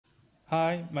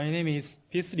Hi, my name is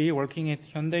P3, working at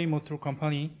Hyundai Motor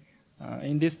Company.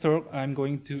 In this talk, I'm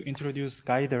going to introduce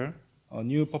Guider, a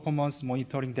new performance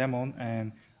monitoring Daemon,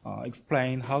 and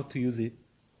explain how to use it.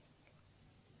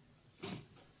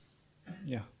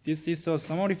 Yeah, this is a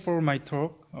summary for my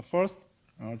talk. First,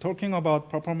 talking about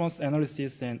performance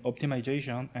analysis and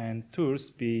optimization and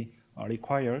tools be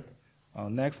required.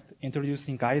 Next,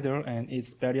 introducing Guider and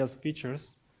its various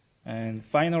features. And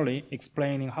finally,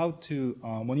 explaining how to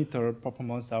monitor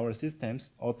performance of our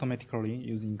systems automatically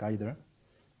using Guider.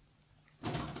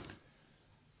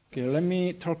 Okay, let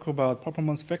me talk about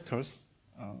performance factors.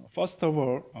 First of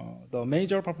all, the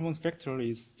major performance factor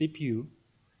is CPU.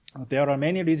 There are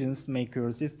many reasons make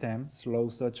your system slow,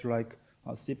 such like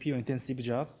CPU-intensive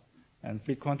jobs and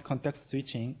frequent context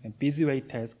switching and busy wait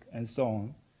tasks and so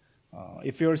on.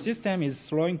 If your system is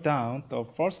slowing down, the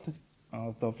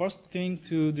first thing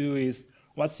to do is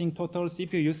watching total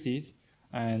CPU usage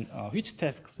and which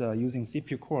tasks are using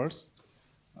CPU cores.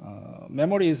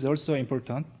 Memory is also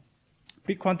important.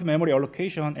 Frequent memory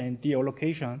allocation and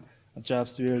deallocation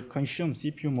jobs will consume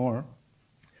CPU more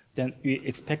than we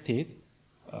expected.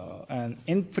 And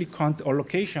infrequent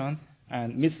allocation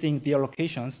and missing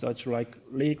deallocations, such like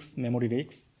leaks, memory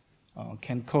leaks,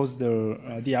 can cause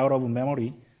the out of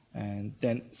memory, and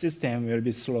then system will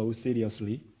be slow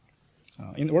seriously.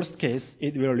 In worst case,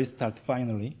 it will restart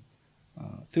finally.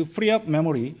 To free up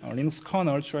memory, Linux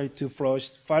kernel try to flush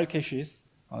file caches,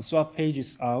 swap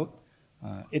pages out.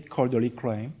 It called the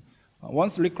reclaim.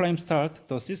 Once reclaim start,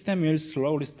 the system will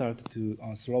slowly start to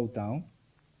slow down.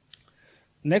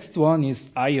 Next one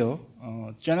is I/O.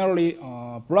 Generally,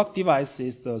 block device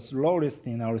is the slowest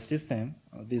in our system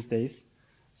these days.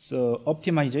 So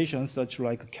optimization, such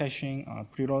like caching,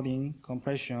 preloading,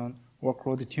 compression,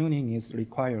 workload tuning is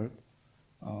required.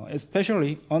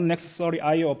 Especially unnecessary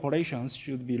I/O operations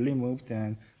should be removed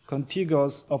and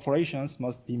contiguous operations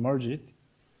must be merged.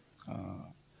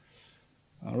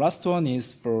 Last one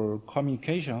is for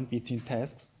communication between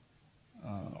tasks.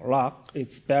 Lock,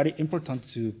 it's very important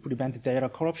to prevent data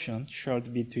corruption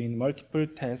shared between multiple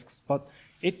tasks, but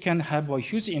it can have a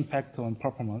huge impact on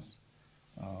performance.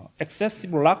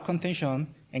 Excessive lock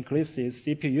contention increases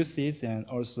CPU usage and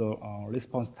also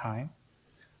response time.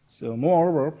 So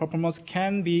moreover, performance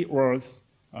can be worse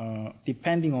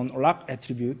depending on lock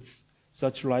attributes,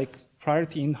 such like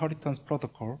priority inheritance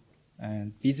protocol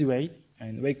and busy wait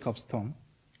and wake-up storm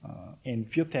in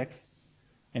Vutex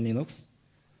and Linux.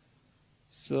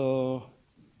 So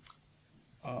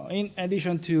in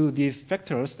addition to these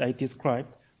factors I described,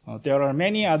 there are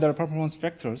many other performance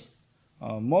factors.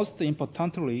 Most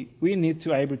importantly, we need to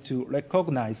be able to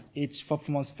recognize each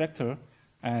performance factor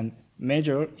and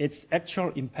measure its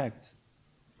actual impact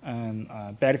and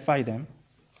verify them.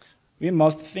 We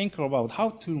must think about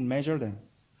how to measure them.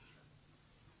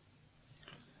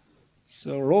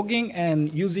 So logging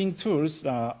and using tools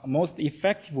are the most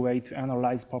effective way to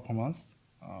analyze performance.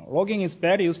 Logging is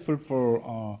very useful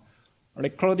for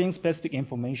recording specific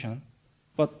information,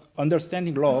 but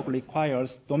understanding log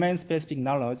requires domain-specific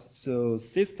knowledge, so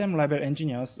system-level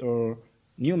engineers or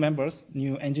new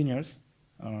engineers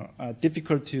are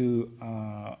difficult to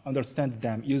understand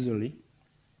them usually.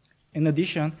 In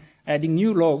addition, adding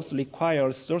new logs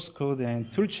requires source code and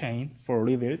toolchain for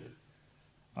rebuild.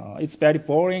 It's very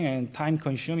boring and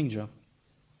time-consuming job.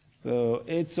 So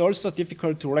it's also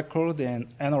difficult to record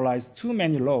and analyze too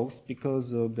many logs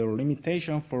because of the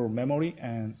limitation for memory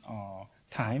and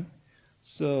time.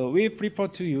 So we prefer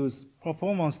to use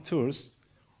performance tools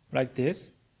like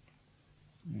this.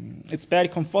 It's very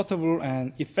comfortable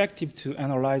and effective to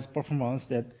analyze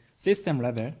performance at system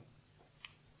level.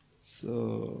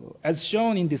 So as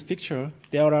shown in this picture,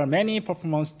 there are many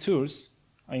performance tools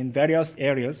in various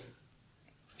areas,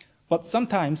 but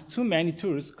sometimes too many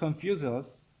tools confuse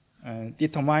us, and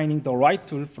determining the right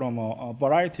tool from a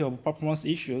variety of performance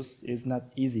issues is not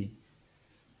easy.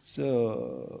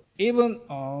 So even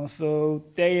so,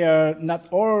 they are not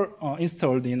all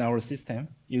installed in our system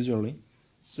usually.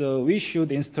 So we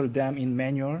should install them in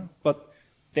manual, but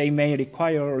they may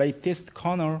require latest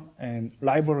kernel and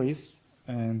libraries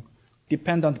and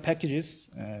dependent packages,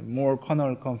 more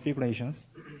kernel configurations.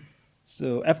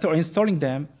 So after installing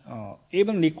them,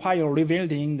 even require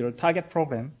rebuilding the target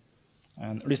program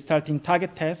and restarting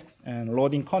target tasks and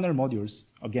loading kernel modules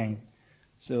again.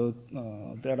 So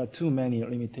there are too many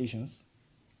limitations.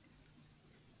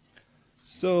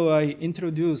 So I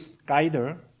introduced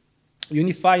Guider,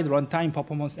 unified runtime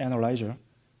performance analyzer.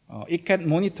 It can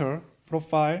monitor,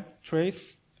 profile,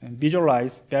 trace, and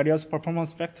visualize various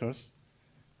performance factors.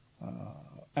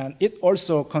 And it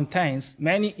also contains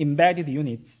many embedded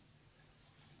units.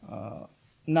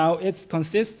 Now it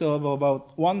consists of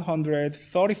about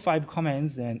 135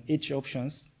 commands and each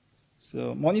options.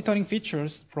 So monitoring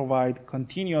features provide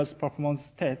continuous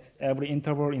performance stats every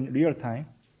interval in real time.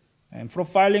 And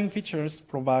profiling features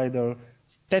provide a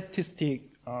statistic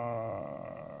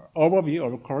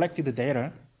overview of collected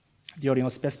data during a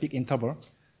specific interval.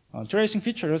 Tracing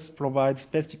features provide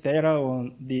specific data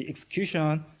on the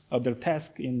execution of the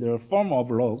task in the form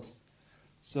of logs.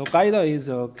 So Guider is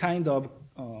a kind of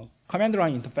command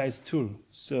line interface tool.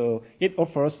 So it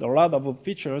offers a lot of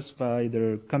features by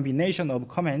the combination of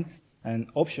commands and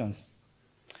options.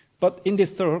 But in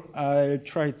this talk, I'll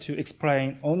try to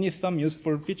explain only some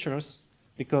useful features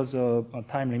because of a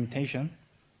time limitation.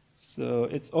 So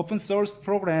it's open source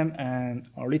program and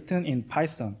written in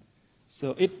Python.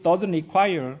 So it doesn't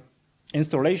require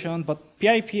installation, but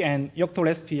pip and yocto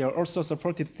recipe are also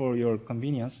supported for your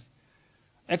convenience.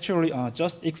 Actually,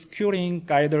 just executing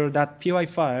guider.py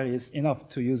file is enough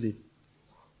to use it.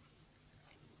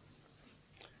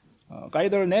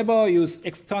 Guider never use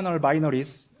external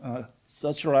binaries,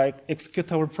 such like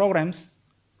executable programs,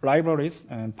 libraries,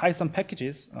 and Python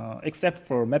packages, except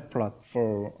for matplotlib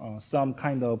for some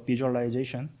kind of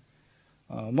visualization.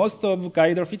 Most of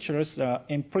Guider features are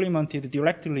implemented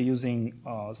directly using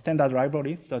standard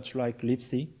libraries, such like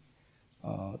libc.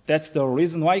 That's the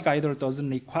reason why Guider doesn't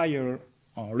require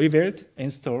rebuild,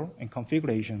 install, and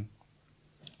configuration.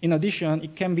 In addition,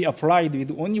 it can be applied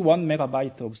with only 1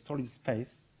 megabyte of storage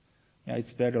space. Yeah,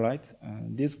 it's very light.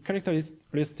 These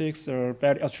characteristics are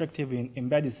very attractive in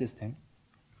embedded system.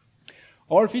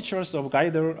 All features of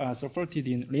Guider are supported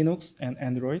in Linux and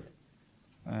Android.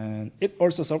 And it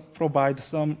also provides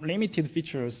some limited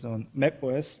features on Mac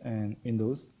OS and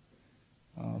Windows.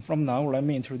 From now, let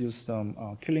me introduce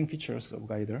some killing features of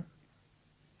Guider.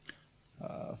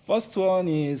 First one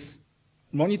is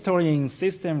monitoring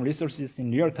system resources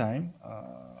in real time.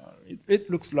 It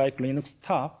looks like Linux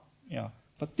top, yeah.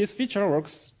 But this feature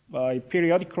works by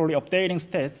periodically updating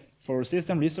stats for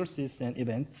system resources and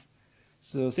events.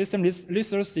 So system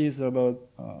resources is about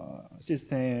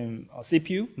system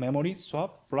CPU, memory,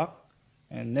 swap, block,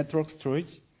 and network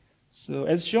storage. So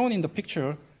as shown in the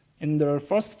picture, in the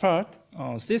first part,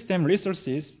 system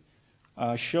resources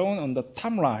are shown on the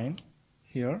timeline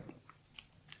here,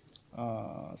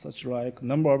 such like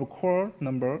number of core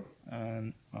number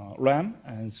and RAM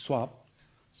and swap.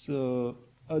 So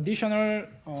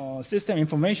additional system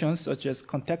information such as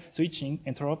context switching,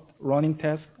 interrupt, running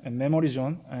task, and memory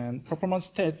zone, and performance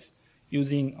stats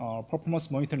using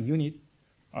performance monitoring unit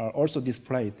are also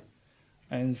displayed.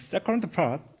 And second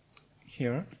part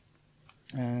here,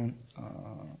 and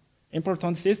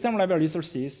important system level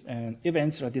resources and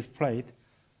events are displayed.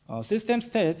 System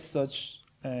stats such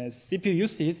as CPU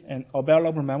usage and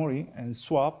available memory and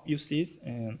swap usage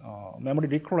and memory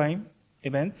reclaim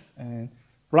events and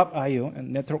block I/O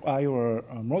and network I/O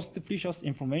are most precious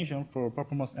information for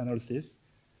performance analysis.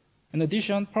 In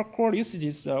addition, per core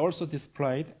usages are also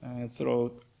displayed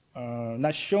through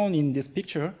not shown in this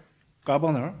picture,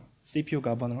 governor, CPU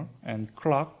governor, and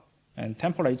clock and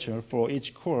temperature for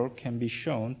each core can be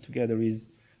shown together with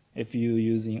if you're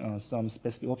using some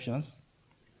specific options.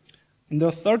 In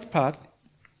the third part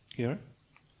here,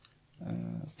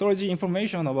 storage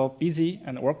information about busy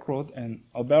and workload and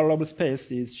available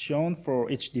space is shown for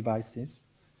each devices.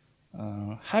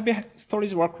 Heavy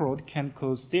storage workload can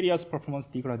cause serious performance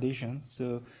degradation,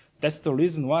 so that's the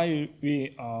reason why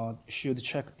we should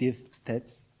check these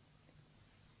stats.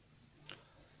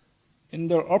 In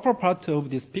the upper part of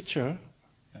this picture,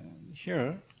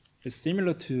 here is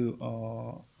similar to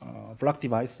block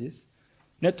devices.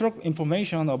 Network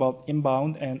information about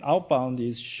inbound and outbound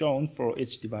is shown for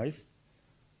each device.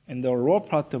 In the lower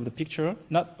part of the picture,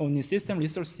 not only system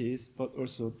resources, but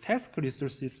also task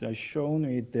resources are shown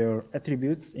with their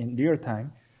attributes in real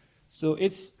time. So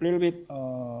it's a little bit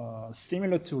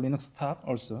similar to Linux top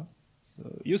also. So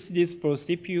usages for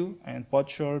CPU and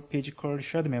virtual physical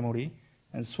shared memory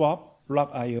and swap, block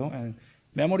I/O, and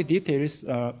memory details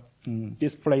are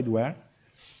displayed well.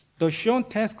 The shown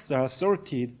tasks are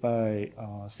sorted by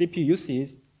CPU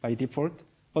usage by default,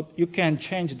 but you can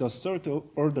change the sort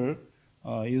order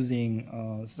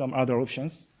using some other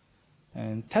options.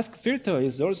 And task filter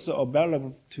is also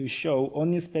available to show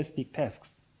only specific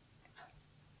tasks.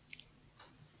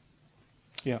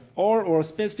 Yeah, all or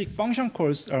specific function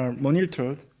calls are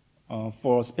monitored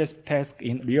for specific tasks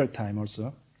in real time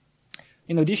also.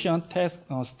 In addition, task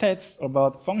stats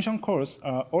about function calls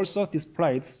are also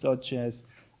displayed, such as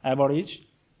average,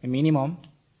 minimum,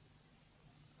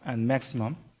 and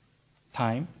maximum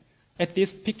time. At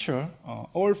this picture,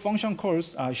 all function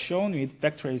calls are shown with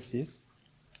backtraces.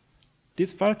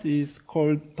 this part is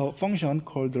called the function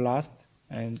called last,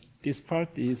 and this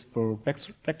part is for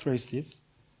backtraces.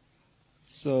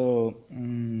 So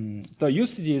the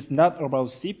usage is not about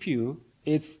CPU,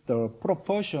 it's the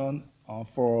proportion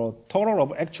for total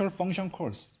of actual function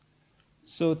calls.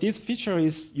 So this feature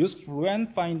is useful when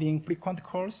finding frequent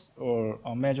calls or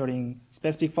measuring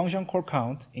specific function call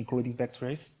count, including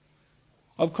backtrace.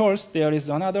 Of course, there is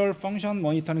another function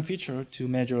monitoring feature to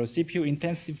measure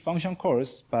CPU-intensive function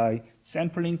calls by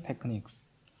sampling techniques.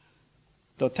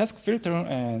 The task filter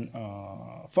and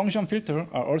function filter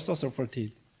are also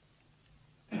supported.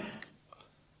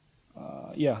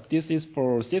 This is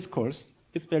for syscalls.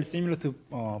 It's very similar to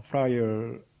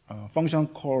prior function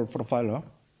call profiler.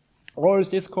 All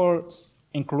syscalls,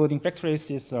 including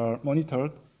backtraces, are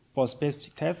monitored for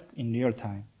specific tasks in real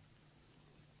time.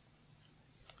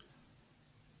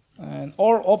 And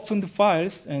all opened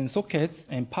files and sockets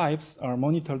and pipes are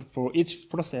monitored for each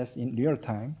process in real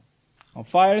time.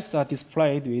 Files are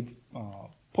displayed with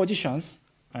positions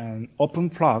and open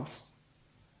plugs.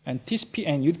 And TCP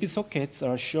and UDP sockets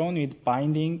are shown with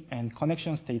binding and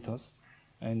connection status.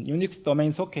 And Unix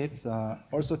domain sockets are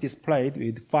also displayed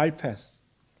with file paths.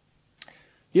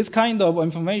 This kind of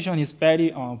information is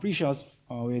very precious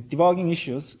with debugging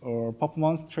issues or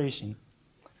performance tracing.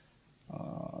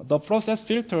 The process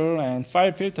filter and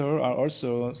file filter are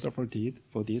also supported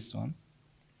for this one.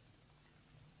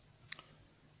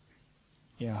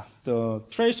 The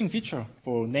tracing feature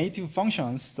for native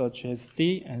functions such as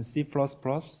C and C++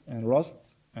 and Rust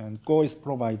and Go is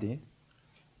provided.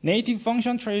 Native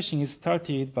function tracing is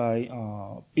started by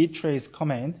btrace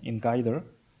command in Guider,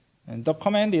 and the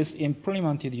command is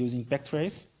implemented using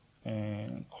backtrace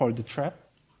called trap.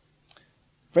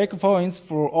 Breakpoints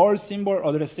for all symbol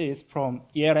addresses from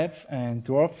ELF and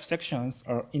dwarf sections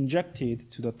are injected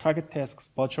to the target task's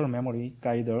virtual memory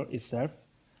Guider itself.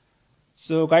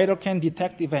 So Guider can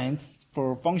detect events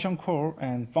for function call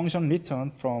and function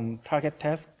return from target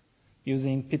task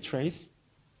using btrace.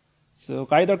 So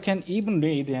Guider can even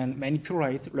read and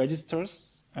manipulate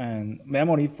registers and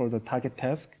memory for the target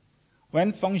task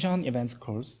when function events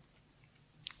calls.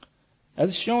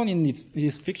 As shown in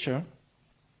this picture,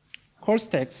 call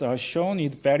stacks are shown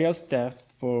with various depth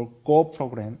for Go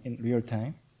program in real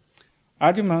time.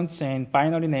 Arguments and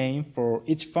binary name for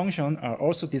each function are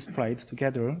also displayed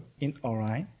together in a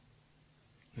line.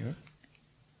 Here.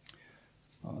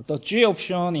 The G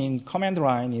option in command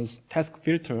line is task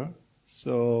filter.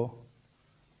 So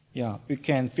we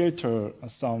can filter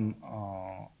some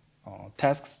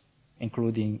tasks,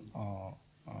 including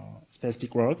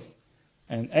specific words.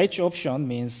 And H option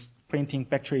means printing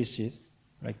backtraces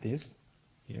like this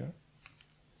here.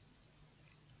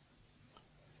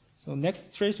 So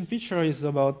next tracing feature is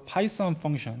about Python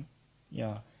function.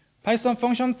 Python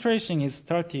function tracing is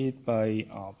started by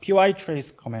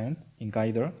pytrace command in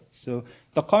Guider. So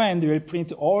the command will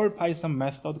print all Python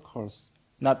method calls,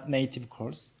 not native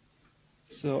calls.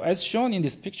 So as shown in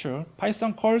this picture,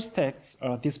 Python call stacks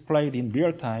are displayed in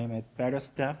real time at various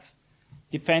depths,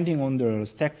 depending on the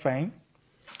stack frame.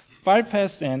 File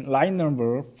path and line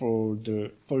number for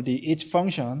each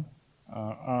function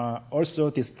are also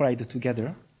displayed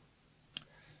together.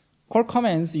 Call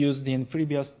commands used in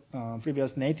previous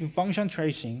native function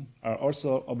tracing are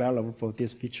also available for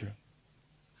this feature.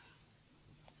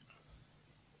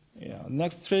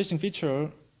 Next tracing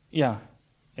feature,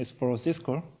 is for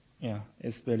syscall.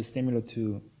 It's very similar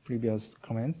to previous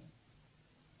commands.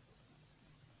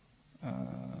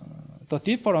 The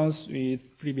difference with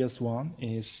previous one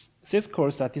is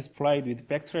syscalls are displayed with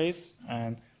backtrace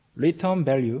and return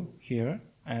value here,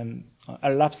 and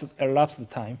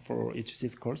elapsed time for each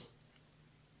syscalls.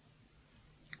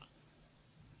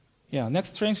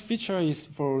 Next tracing feature is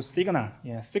for signal.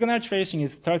 Signal tracing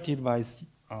is started by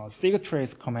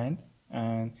sigtrace command,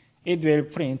 and it will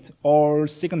print all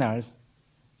signals,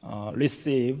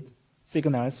 received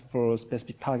signals for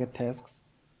specific target tasks.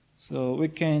 So we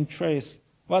can trace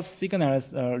what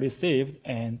signals are received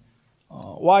and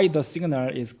why the signal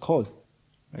is caused,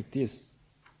 like this.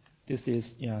 This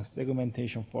is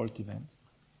segmentation fault event.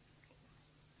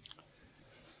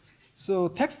 So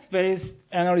text-based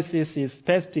analysis is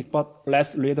specific but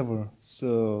less readable.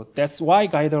 So that's why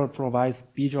Guider provides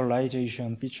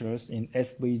visualization features in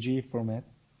SVG format.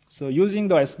 So using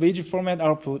the SVG format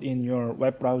output in your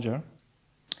web browser,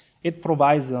 it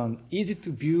provides an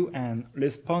easy-to-view and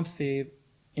responsive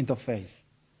interface.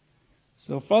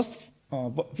 So first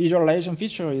visualization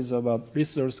feature is about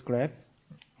resource graph,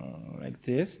 like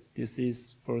this. This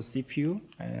is for CPU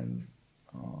and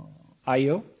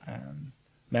I/O and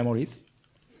memories.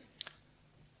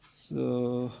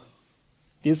 So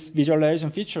This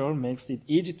visualization feature makes it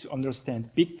easy to understand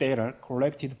big data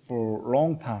collected for a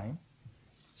long time.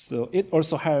 So it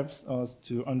also helps us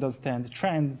to understand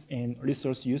trends in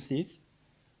resource usage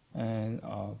and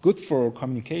good for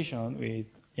communication with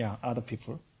other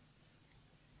people.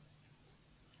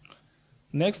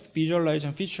 Next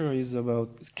visualization feature is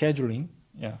about scheduling.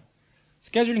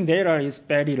 Scheduling data is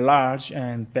very large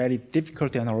and very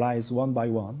difficult to analyze one by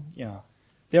one.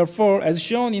 Therefore, as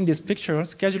shown in this picture,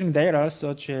 scheduling data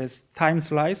such as time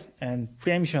slice and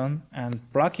preemption and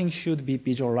blocking should be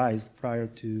visualized prior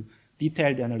to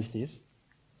detailed analysis.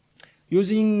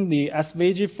 Using the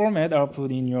SVG format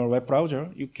output in your web browser,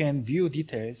 you can view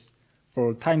details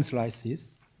for time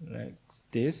slices like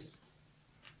this.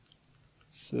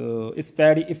 So it's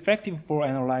very effective for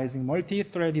analyzing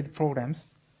multi-threaded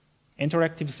programs,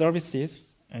 interactive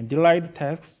services, and delayed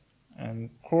tasks, and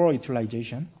core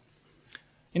utilization.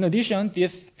 In addition,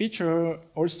 this feature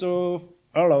also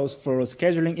allows for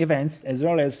scheduling events as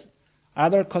well as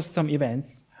other custom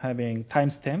events having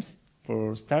timestamps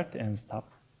for start and stop.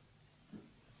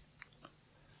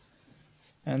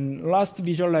 And last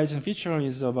visualization feature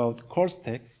is about call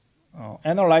stacks.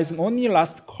 Analyzing only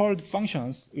last called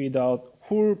functions without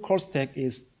whole call stack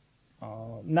is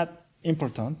not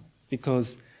important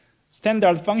because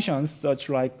standard functions such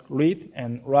like read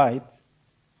and write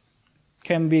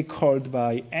can be called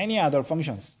by any other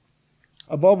functions.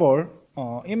 Above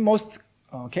all, in most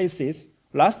cases,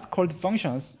 last called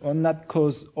functions will not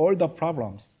cause all the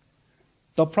problems.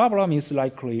 The problem is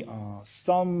likely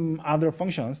some other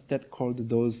functions that called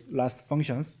those last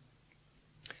functions.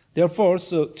 Therefore,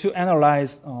 so to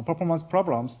analyze performance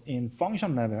problems in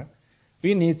function level,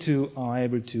 we need to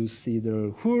able to see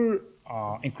the whole,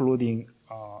 including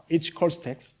each call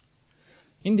stacks.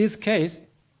 In this case,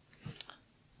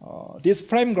 this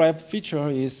frame graph feature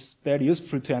is very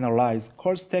useful to analyze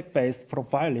call stack-based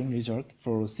profiling result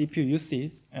for CPU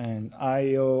usage and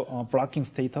I/O blocking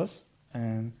status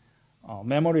and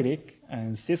memory leak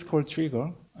and syscall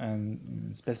trigger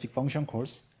and specific function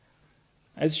calls.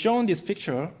 As shown in this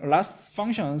picture, last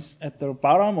functions at the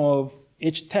bottom of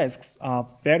each task are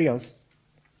various.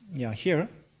 Here.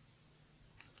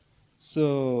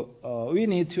 So we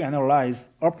need to analyze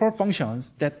upper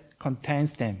functions that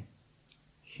contains them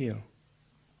here.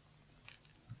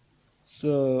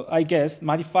 So I guess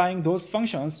modifying those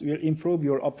functions will improve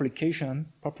your application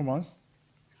performance.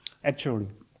 Actually,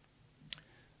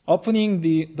 opening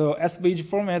the SVG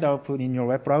format output in your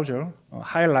web browser,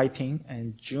 highlighting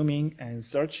and zooming and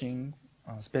searching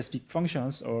specific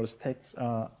functions or stacks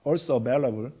are also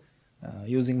available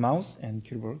using mouse and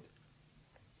keyboard.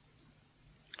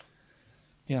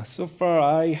 So far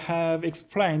I have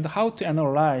explained how to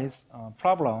analyze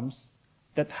problems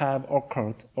that have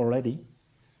occurred already.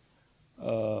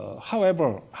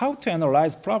 However, how to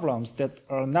analyze problems that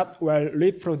are not well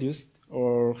reproduced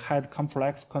or had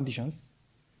complex conditions,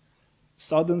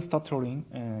 sudden stuttering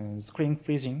and screen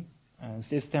freezing and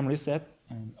system reset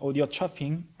and audio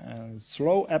chopping and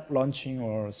slow app launching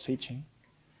or switching.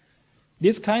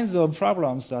 These kinds of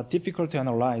problems are difficult to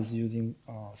analyze using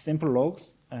simple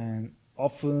logs and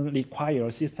often require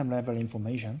system-level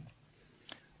information,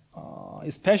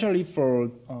 especially for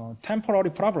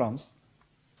temporary problems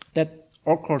that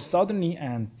occur suddenly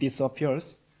and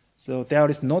disappears. So there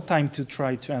is no time to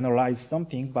try to analyze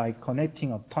something by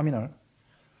connecting a terminal.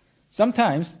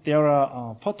 Sometimes there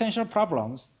are potential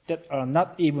problems that are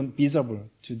not even visible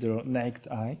to the naked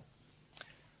eye.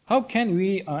 How can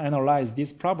we analyze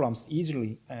these problems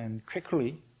easily and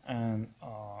quickly and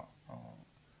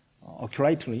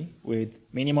accurately with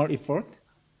minimal effort?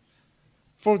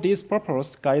 For this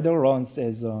purpose, Guider runs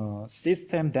as a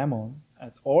system Daemon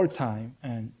at all time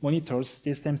and monitors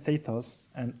system status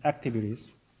and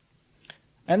activities.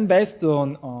 And based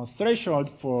on a threshold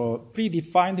for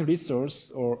predefined resource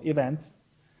or event,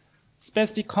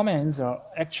 specific commands are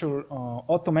actually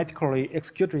automatically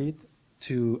executed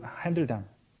to handle them.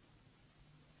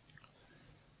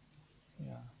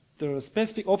 The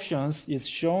specific options is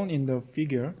shown in the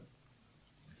figure.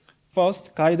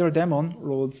 First, Guider Daemon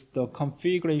loads the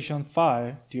configuration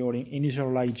file during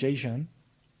initialization,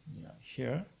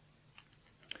 here,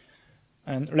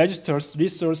 and registers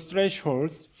resource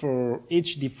thresholds for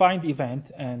each defined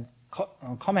event and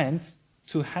commands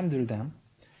to handle them.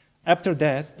 After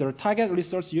that, the target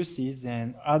resource usage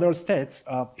and other stats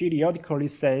are periodically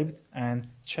saved and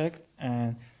checked,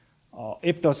 and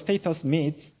if the status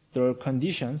meets the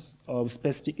conditions of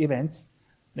specific events,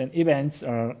 then events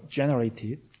are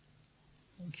generated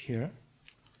here.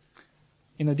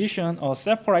 In addition, a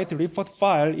separate report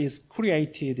file is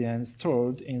created and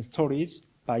stored in storage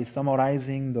by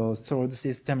summarizing the stored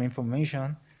system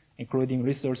information, including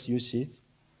resource usage.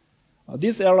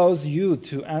 This allows you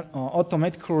to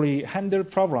automatically handle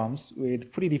problems with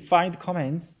predefined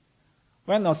commands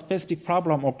when a specific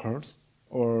problem occurs,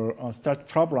 or start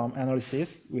problem analysis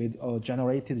with a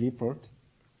generated report.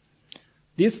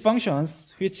 These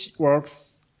functions, which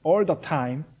works all the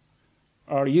time,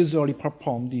 are usually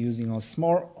performed using a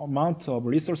small amount of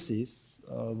resources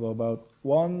of about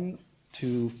 1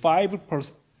 to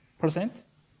 5%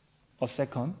 a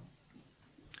second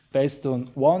based on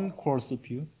one core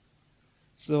CPU.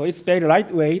 So it's very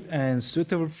lightweight and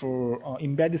suitable for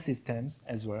embedded systems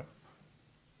as well.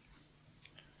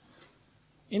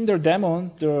 In the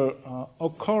Daemon, the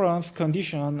occurrence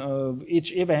condition of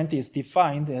each event is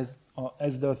defined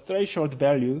as the threshold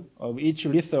value of each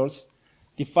resource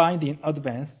defined in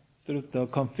advance through the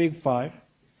config file.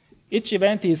 Each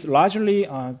event is largely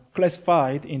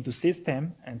classified into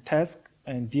system and task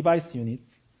and device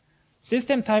units.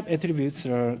 System type attributes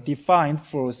are defined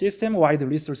for system-wide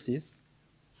resources.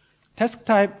 Task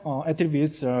type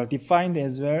attributes are defined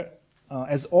as well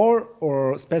as all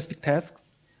or specific tasks.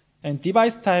 And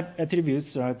device type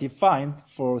attributes are defined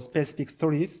for specific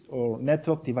storage or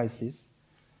network devices.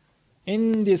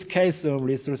 In this case of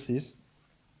resources,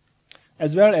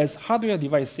 as well as hardware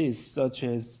devices such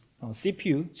as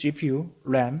CPU, GPU,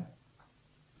 RAM,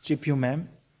 GPU MEM,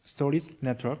 storage,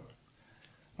 network.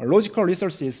 Logical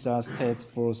resources are states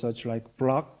for such like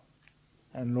block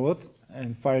and load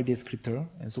and file descriptor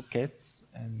and sockets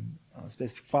and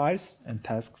specific files and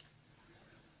tasks.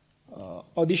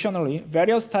 Additionally,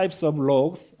 various types of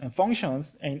logs and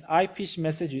functions and IPC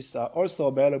messages are also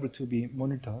available to be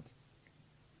monitored.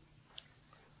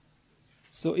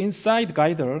 So inside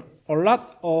Guider, a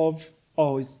lot of,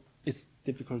 it's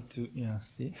difficult to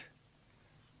see.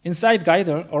 Inside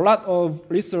Guider, a lot of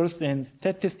resource and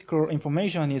statistical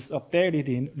information is updated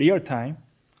in real time.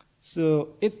 So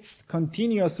it's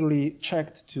continuously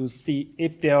checked to see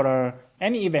if there are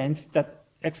any events that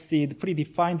exceed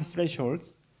predefined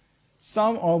thresholds.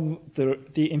 Some of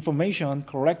the information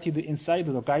collected inside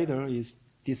the Guider is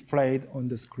displayed on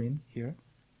the screen here.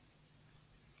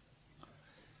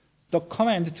 The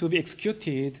command to be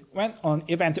executed when an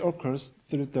event occurs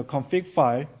through the config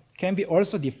file can be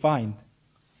also defined.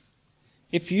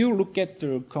 If you look at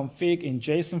the config in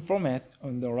JSON format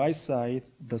on the right side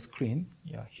of the screen,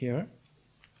 here,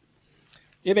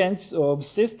 events of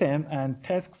system and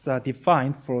tasks are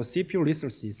defined for CPU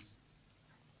resources.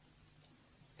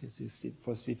 This is it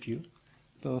for CPU.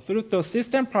 So through the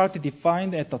system part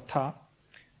defined at the top,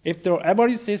 if the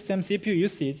average system CPU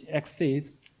usage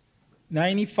exceeds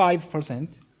 95%,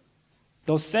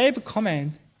 the save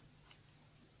command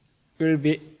will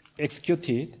be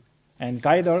executed, and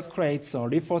Guider creates a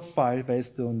report file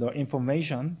based on the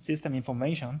information, system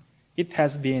information. It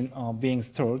has been being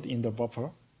stored in the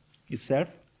buffer itself.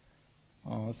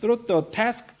 Through the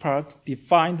task part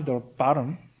defined at the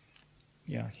bottom,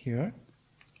 here.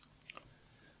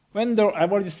 When the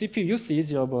average CPU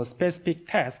usage of a specific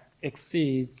task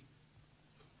exceeds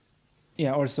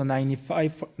also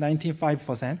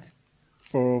 95%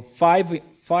 for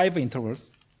five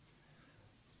intervals,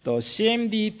 the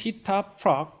cmd ttop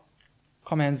proc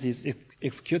command is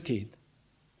executed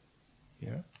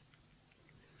here.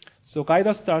 So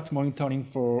Guider starts monitoring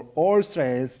for all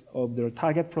threads of the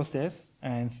target process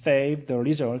and save the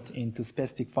result into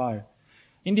specific file.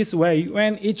 In this way,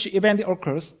 when each event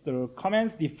occurs, the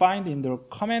commands defined in the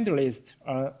command list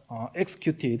are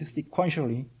executed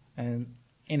sequentially and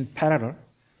in parallel.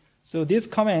 So these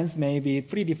commands may be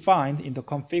predefined in the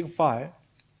config file.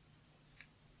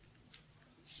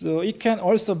 So it can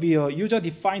also be a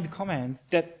user-defined command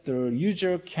that the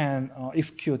user can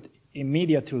execute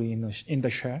immediately in the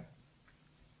shell.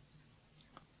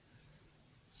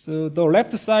 So the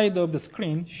left side of the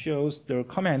screen shows the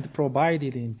command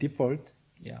provided in default.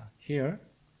 Here.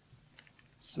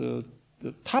 So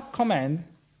the top command,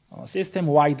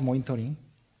 system-wide monitoring,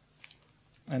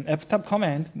 and ftop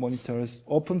command monitors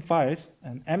open files,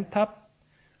 and mtop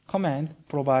command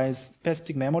provides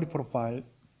specific memory profiling,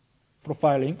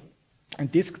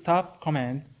 and disktop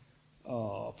command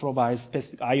provides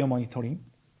specific I/O monitoring,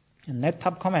 and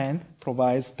nettop command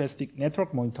provides specific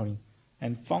network monitoring,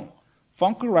 and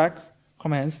func-rec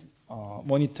commands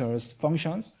monitors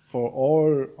functions for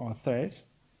all threads,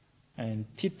 and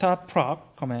ttop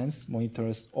proc commands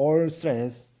monitors all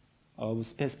threads of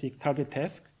specific target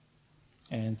task,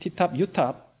 and ttop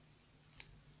utop,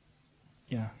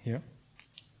 here,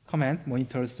 command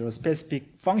monitors the specific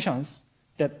functions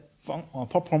that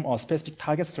perform a specific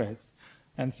target threads,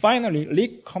 and finally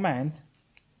leak command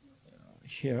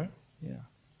here,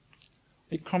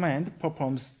 A command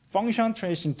performs function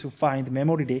tracing to find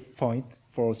memory leak point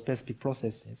for specific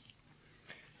processes.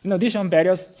 In addition,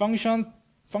 various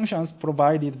functions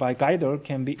provided by guider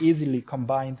can be easily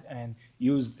combined and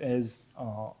used as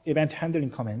event handling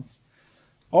commands.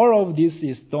 All of this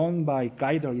is done by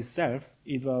guider itself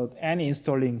without any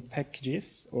installing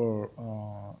packages or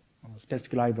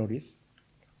specific libraries.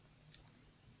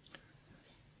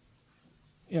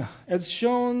 Yeah, as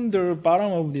shown the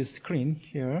bottom of this screen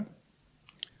here,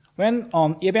 when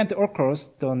an event occurs,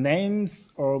 the names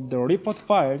of the report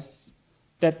files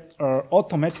that are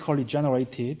automatically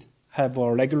generated have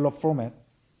a regular format.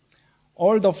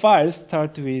 All the files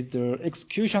start with the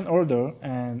execution order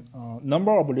and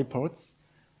number of reports,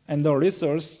 and the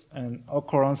resource and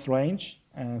occurrence range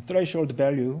and threshold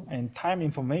value and time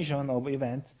information of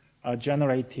events are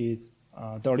generated.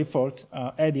 The report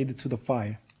added to the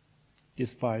file,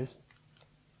 these files.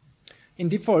 In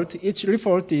default, each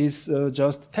report is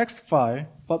just text file,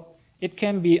 but it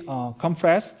can be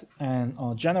compressed and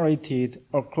generated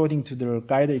according to the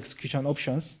guide execution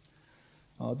options.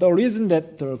 The reason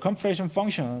that the compression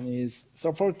function is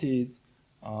supported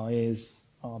is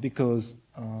because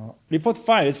report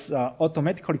files are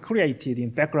automatically created in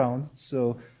background,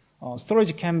 so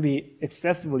storage can be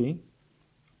excessively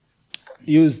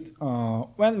used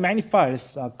when many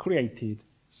files are created.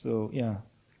 So yeah,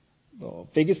 the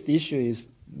biggest issue is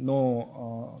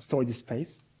no storage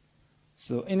space.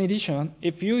 So in addition,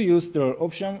 if you use the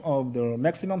option of the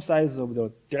maximum size of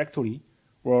the directory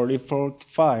where report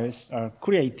files are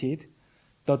created,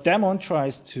 the Daemon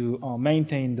tries to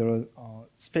maintain the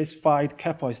specified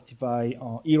capacity by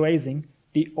erasing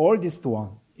the oldest one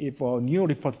if a new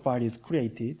report file is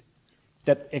created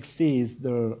that exceeds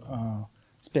the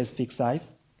specific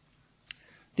size.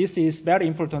 This is very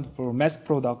important for mass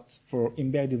products for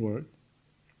embedded world.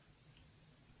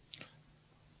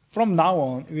 From now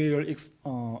on, we will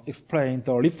explain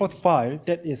the report file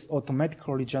that is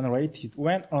automatically generated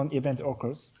when an event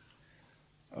occurs.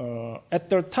 At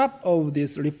the top of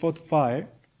this report file,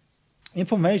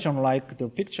 information like the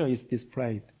picture is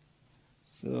displayed.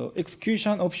 So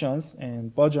execution options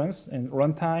and versions and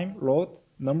runtime, load,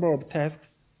 number of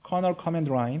tasks, kernel command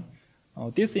line.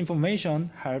 This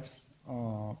information helps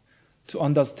to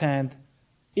understand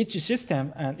each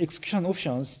system and execution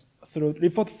options through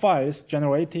report files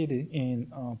generated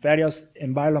in various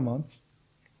environments.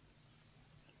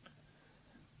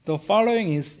 The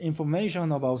following is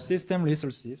information about system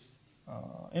resources,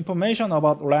 information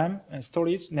about RAM and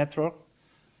storage network.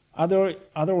 Other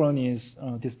one is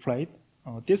displayed.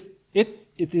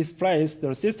 It displays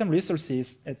the system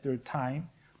resources at the time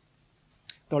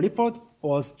the report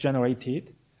was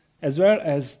generated, as well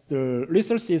as the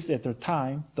resources at the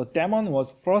time the Daemon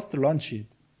was first launched.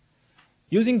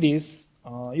 Using this,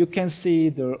 you can see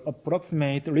the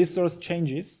approximate resource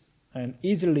changes and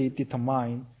easily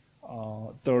determine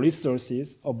the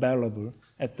resources available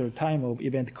at the time of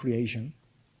event creation.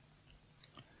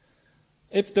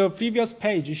 If the previous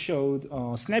page showed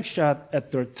a snapshot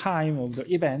at the time of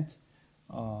the event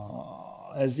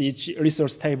as each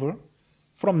resource table,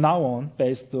 from now on,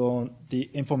 based on the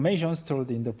information stored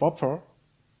in the buffer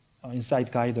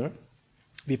inside guider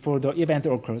before the event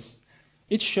occurs,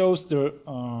 it shows the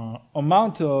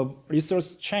amount of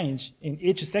resource change in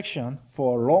each section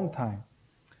for a long time.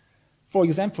 For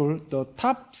example, the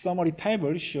top summary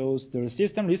table shows the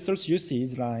system resource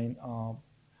usage line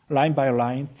by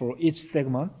line for each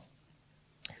segment.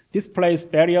 Displays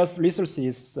various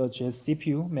resources such as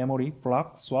CPU, memory,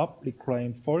 block, swap,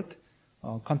 reclaim, fault,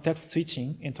 context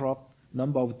switching, interrupt,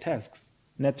 number of tasks,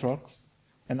 networks,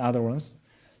 and other ones.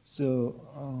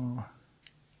 So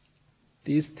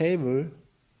this table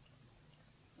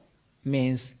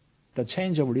means the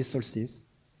change of resources,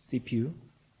 CPU,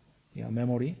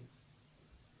 memory,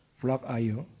 block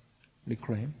I/O,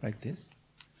 reclaim, like this.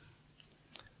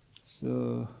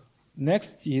 So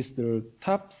next is the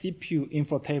top CPU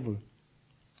info table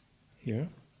here.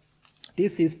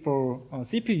 This is for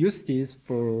CPU usages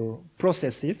for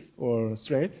processes or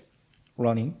threads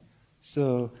running.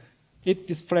 So it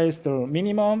displays the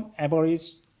minimum,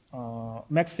 average,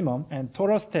 maximum, and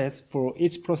total stats for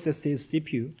each process's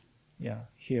CPU.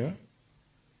 Here.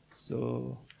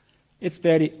 So it's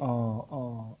very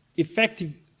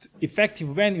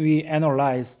effective when we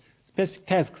analyze specific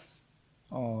tasks,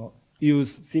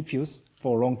 use CPUs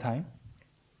for a long time.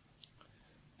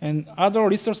 And other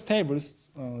resource tables,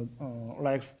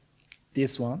 like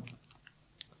this one,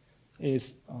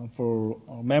 is for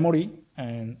memory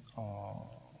and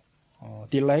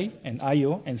delay and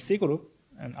I/O and C group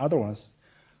and other ones.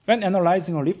 When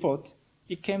analyzing a report,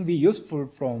 it can be useful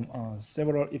from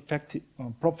several effective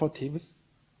properties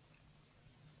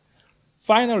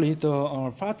Finally,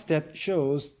 the part that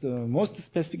shows the most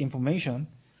specific information.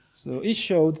 So it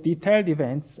showed detailed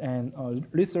events and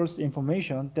resource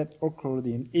information that occurred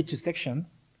in each section.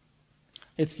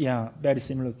 It's very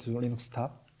similar to Linux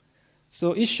Top.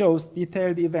 So it shows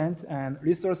detailed events and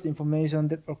resource information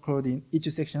that occurred in each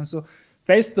section. So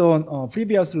based on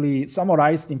previously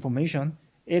summarized information,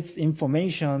 it's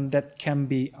information that can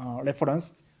be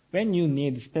referenced when you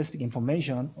need specific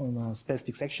information on a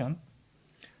specific section.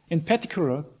 In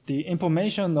particular, the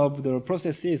information of the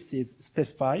processes is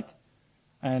specified,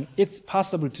 and it's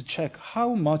possible to check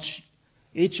how much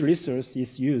each resource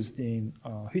is used in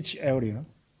which area.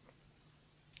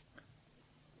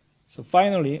 So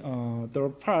finally,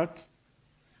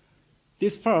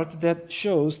 this part that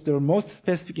shows the most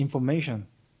specific information.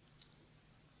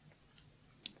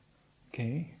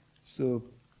 Okay, so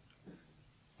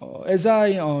as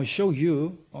I show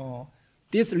you,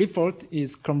 this report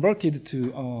is converted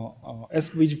to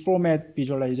SVG format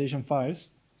visualization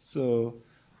files. So,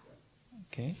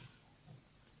 okay.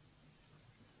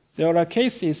 There are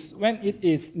cases when it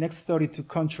is necessary to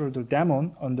control the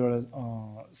daemon under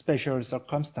special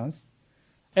circumstance.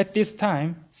 At this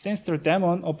time, since the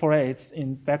daemon operates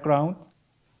in background,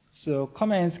 so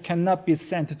commands cannot be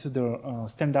sent to the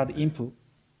standard input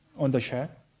on the shell.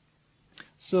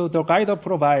 So the guider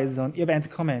provides an event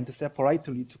command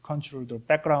separately to control the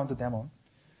background daemon.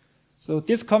 So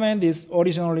this command is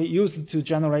originally used to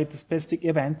generate a specific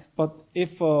event, but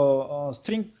if a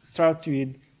string start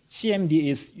with CMD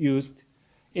is used,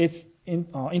 it's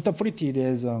interpreted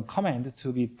as a command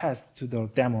to be passed to the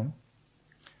daemon.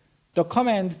 The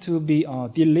command to be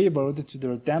delivered to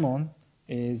the daemon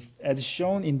is as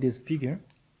shown in this figure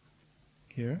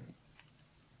here.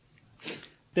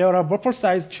 There are buffer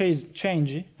size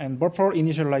change and buffer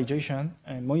initialization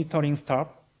and monitoring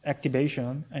stop,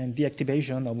 activation and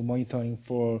deactivation of monitoring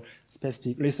for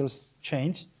specific resource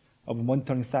change of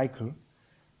monitoring cycle,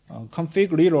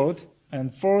 config reload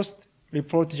and forced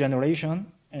report generation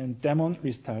and daemon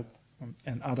restart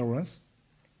and other ones.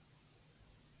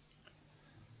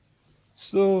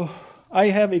 So I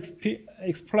have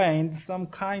explained some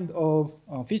kind of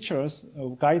features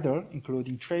of guider,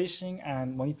 including tracing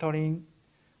and monitoring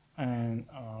and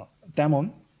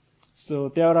daemon. So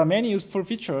there are many useful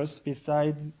features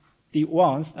besides the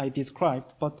ones I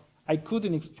described, but I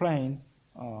couldn't explain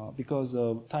because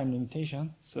of time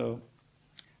limitation. So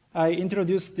I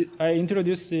introduced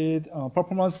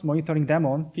performance monitoring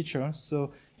daemon feature.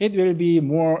 So it will be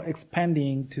more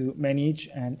expanding to manage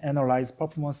and analyze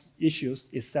performance issues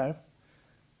itself.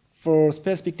 For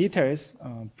specific details,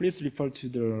 please refer to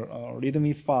the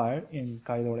README file in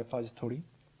guider repository.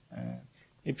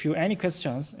 If you have any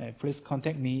questions, please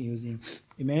contact me using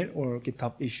email or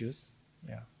GitHub issues.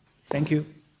 Yeah. Thank you.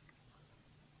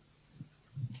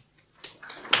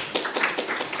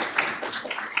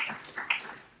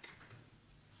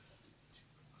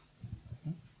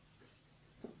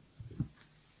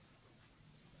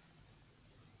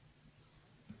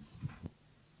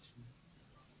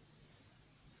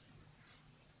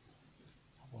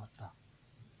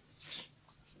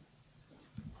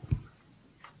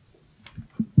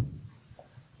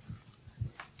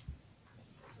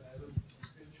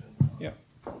 Yeah.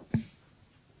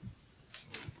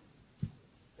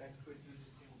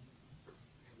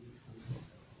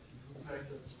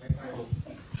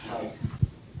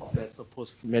 That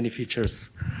supports many features.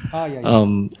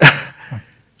 Yeah.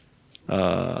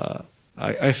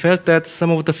 I felt that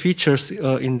some of the features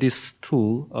in this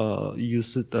tool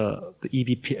use the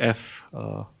eBPF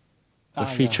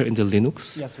feature in the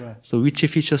Linux. Yes, right. So which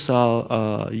features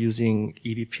are using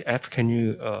eBPF? Can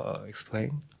you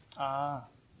explain?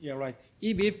 Yeah, right.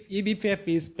 eBPF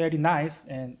is very nice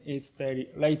and it's very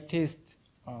latest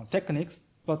techniques,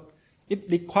 but it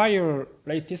requires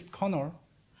latest kernel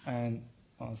and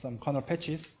some kernel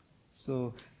patches.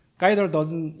 So guider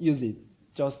doesn't use it,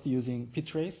 just using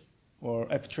ptrace or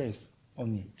ftrace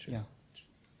only. Yeah.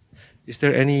 Is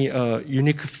there any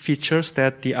unique features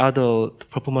that the other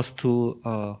performance tool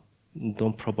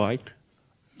don't provide?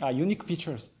 Unique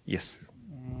features. Yes.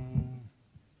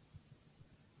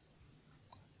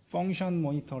 Function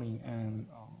monitoring and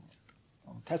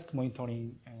task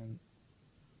monitoring and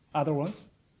other ones.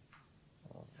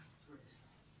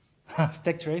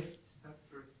 Stack trace. Stack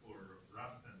trace for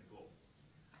Rust and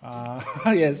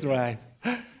Go. Yes, right.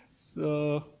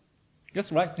 So,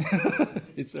 yes, right.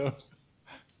 It's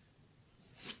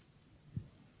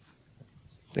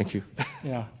Thank you.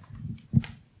 yeah.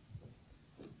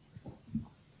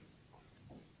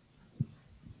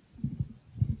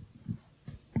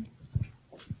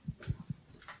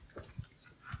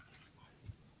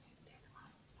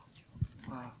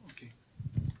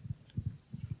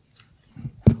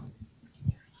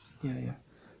 Yeah.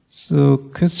 So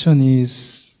question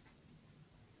is,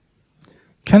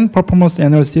 can performance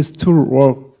analysis tool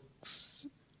works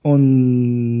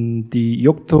on the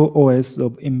Yocto OS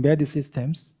of embedded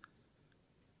systems?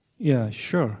 Yeah,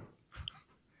 sure.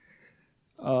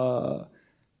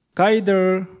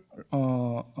 Guider,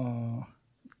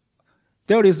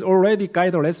 there is already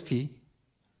guider recipe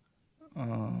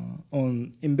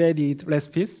on embedded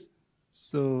recipes,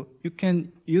 so you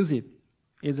can use it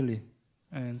easily.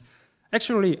 And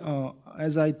actually,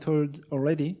 as I told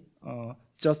already,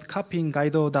 just copying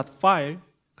guider.py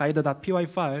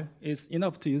file is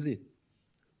enough to use it.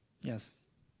 Yes.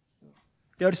 So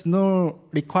there is no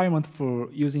requirement for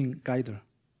using guider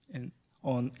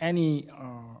on any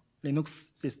Linux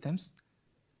systems.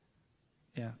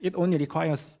 Yeah, it only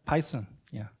requires Python.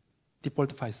 Yeah,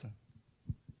 default Python.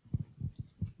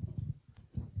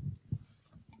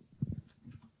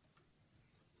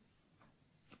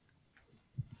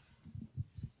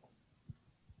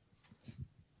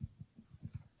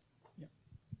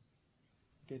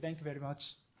 Okay, thank you very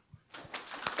much.